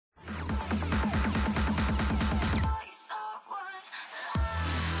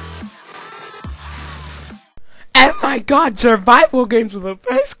Oh my god, survival games with a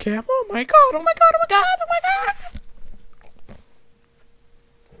face cam. Oh my god, oh my god, oh my god, oh my god.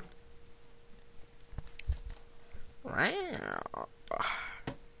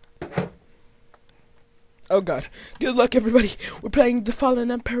 Oh god. Good luck everybody. We're playing the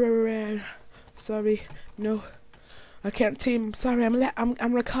Fallen Emperor. Sorry. No. I can't team. Sorry,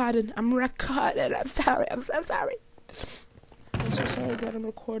 I'm recording. I'm recording. I'm sorry. I'm so sorry. I'm so sorry that I'm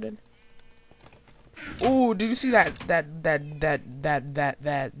recording. Oh, did you see that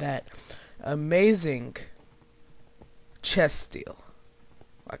amazing chest steal?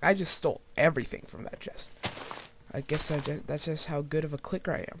 Like, I just stole everything from that chest. I guess that's just how good of a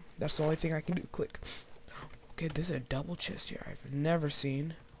clicker I am. That's the only thing I can do, click. Okay, there's a double chest here I've never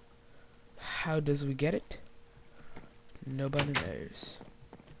seen. How does we get it? Nobody knows.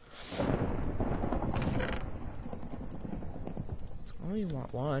 I only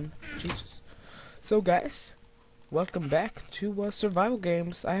want one. Jesus. So guys, welcome back to survival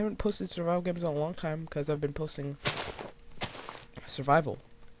games. I haven't posted survival games in a long time because I've been posting survival.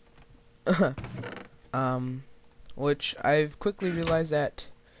 Which I've quickly realized that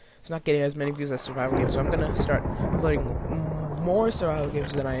it's not getting as many views as survival games, so I'm gonna start uploading more survival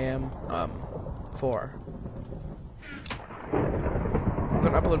games than I am for. I'm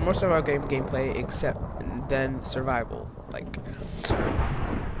gonna upload more survival game gameplay except than survival. Like,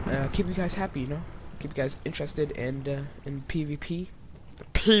 keep you guys happy, you know? Keep you guys interested in PvP. The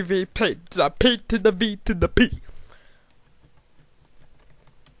PvP, the P to the V to the P.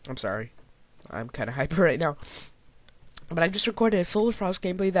 I'm sorry. I'm kind of hyper right now. But I just recorded a Solar Frost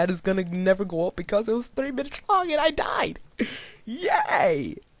gameplay that is gonna never go up because it was 3 minutes long and I died.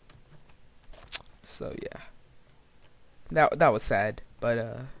 Yay! So yeah, that was sad.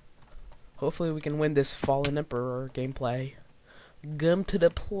 But hopefully we can win this Fallen Emperor gameplay. Come to the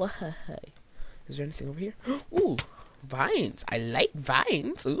play. Is there anything over here? Ooh, vines. I like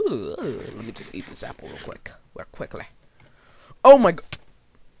vines. Ooh, let me just eat this apple real quickly. Oh my god.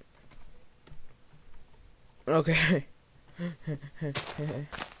 Okay. Oh my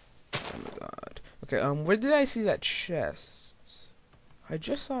god. Okay, where did I see that chest? I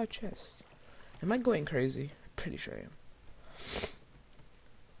just saw a chest. Am I going crazy? Pretty sure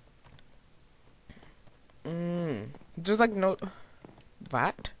I am. Just like no.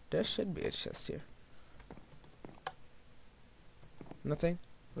 What? There should be a chest here. Nothing?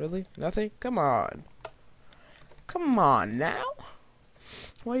 Really? Nothing? Come on. Come on now.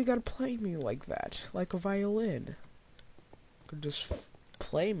 Why you gotta play me like that? Like a violin. Could just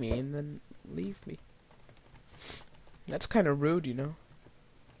play me and then leave me. That's kind of rude, you know.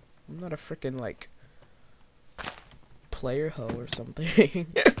 I'm not a freaking like player hoe or something.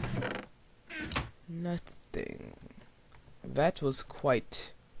 Nothing. That was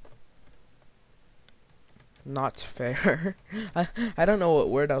quite not fair. I don't know what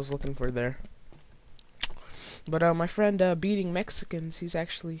word I was looking for there. But my friend Beating Mexicans, he's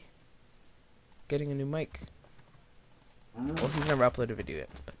actually getting a new mic. Well, he's never uploaded a video yet,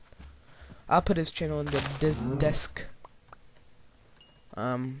 but I'll put his channel in the desk.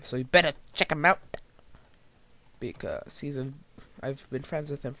 So you better check him out because I've been friends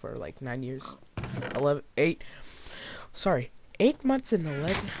with him for like 9 years, 8 months and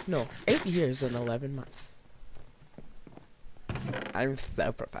 11. No, 8 years and 11 months. I'm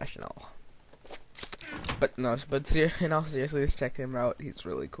so professional. But no, in all seriously, let's check him out. He's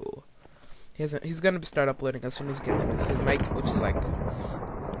really cool. He's gonna start uploading as soon as he gets his mic, which is like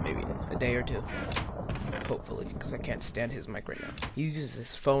maybe a day or two, hopefully, because I can't stand his mic right now. He uses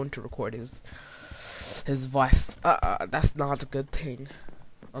his phone to record his voice. That's not a good thing.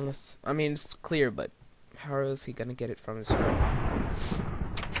 Unless, I mean, it's clear, but how is he gonna get it from his phone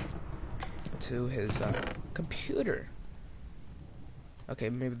to his computer? Okay,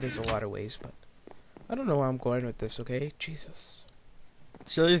 maybe there's a lot of ways, but I don't know where I'm going with this. Okay, Jesus.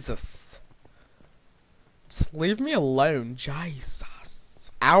 Just leave me alone, Jesus.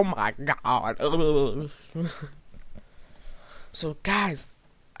 Oh my god. So guys,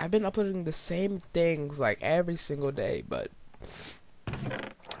 I've been uploading the same things like every single day, but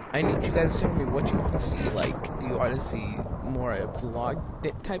I need you guys to tell me what you want to see. Like, do you want to see more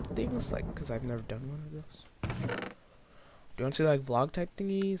vlog type things? Like, because I've never done one of those. Do you want to see like vlog type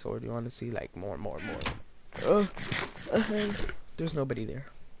thingies, or do you want to see like more? There's nobody there.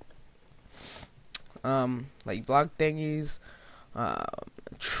 Like vlog thingies,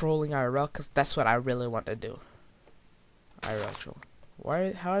 trolling IRL, because that's what I really want to do. IRL troll.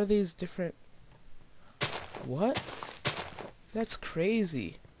 How are these different? What? That's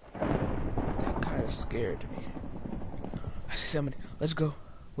crazy. That kind of scared me. I see somebody. Let's go.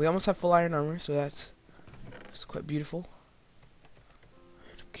 We almost have full iron armor, so that's It's quite beautiful.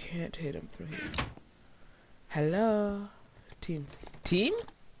 Can't hit him through here. Hello, team. Team?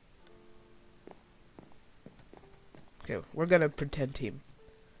 Okay, we're gonna pretend team.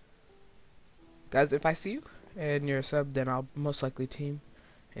 Guys, if I see you and you're a sub, then I'll most likely team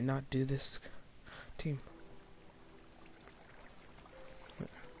and not do this team.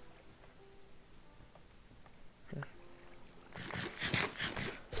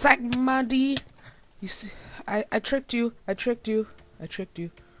 Sagmadi! You see, I tricked you. I tricked you. I tricked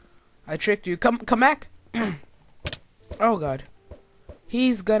you. I tricked you. Come back! Oh god.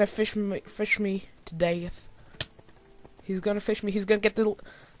 He's gonna fish me to death. He's gonna fish me. He's gonna get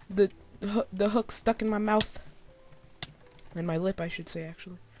the hook stuck in my mouth. And my lip, I should say,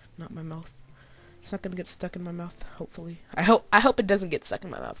 actually. Not my mouth. It's not gonna get stuck in my mouth, hopefully. I hope it doesn't get stuck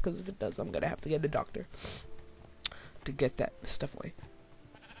in my mouth, because if it does, I'm gonna have to get a doctor to get that stuff away.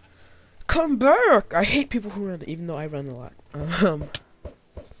 Come back! I hate people who run, even though I run a lot.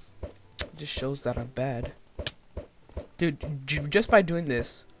 Just shows that I'm bad. Dude, just by doing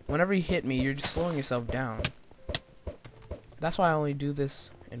this, whenever you hit me, you're just slowing yourself down. That's why I only do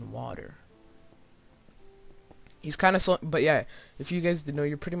this in water. He's kind of slow, but yeah, if you guys didn't know,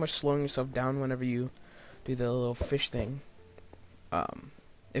 you're pretty much slowing yourself down whenever you do the little fish thing.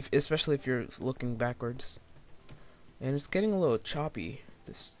 Especially if you're looking backwards. And it's getting a little choppy,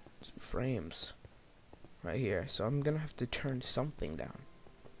 this frames right here, so I'm gonna have to turn something down.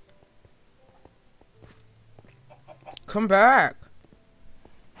 Come back!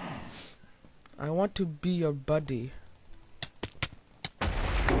 I want to be your buddy.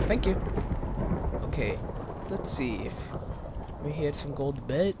 Thank you. Okay, let's see if we had some gold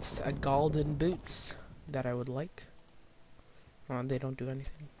bits, golden boots that I would like. Oh, they don't do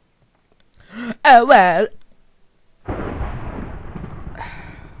anything. Oh well.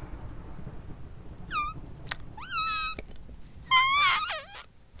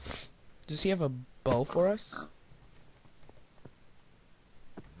 Does he have a bow for us?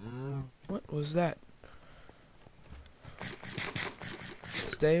 What was that?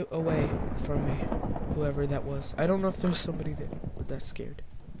 Stay away from me, whoever that was. I don't know if there's somebody there, but that's scared.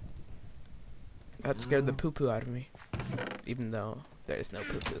 That scared the poo-poo out of me, even though there's no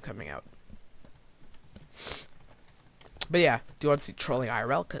poo-poo coming out. But yeah, do you want to see trolling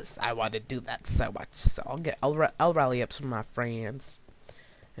IRL? Cause I want to do that so much. So I'll rally up some of my friends,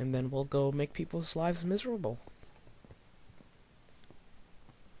 and then we'll go make people's lives miserable.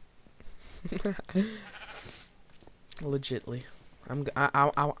 Legitly.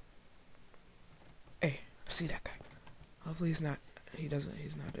 Hey, see that guy. Hopefully he's not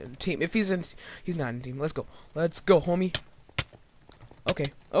in team. If he's not in team. Let's go, homie.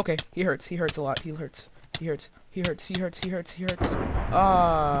 Okay, he hurts a lot. He hurts.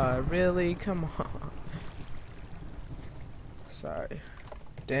 Ah, really? Come on. Sorry.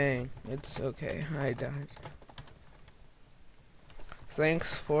 Dang, it's okay. I died.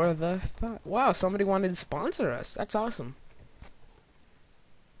 Thanks for the thought. Wow, somebody wanted to sponsor us. That's awesome.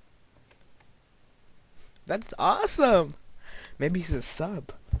 That's awesome. Maybe he's a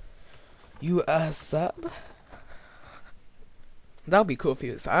sub. You a sub? That would be cool if he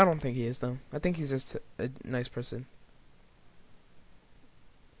was. I don't think he is, though. I think he's just a nice person.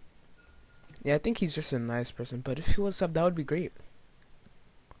 Yeah, I think he's just a nice person. But if he was a sub, that would be great.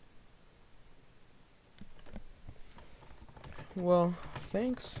 Well,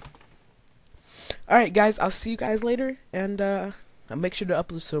 thanks. Alright, guys, I'll see you guys later, and I'll make sure to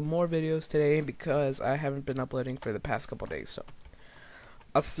upload some more videos today because I haven't been uploading for the past couple days, so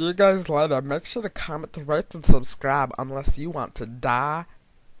I'll see you guys later. Make sure to comment, rate, and subscribe unless you want to die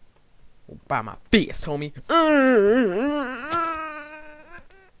by my fist, homie.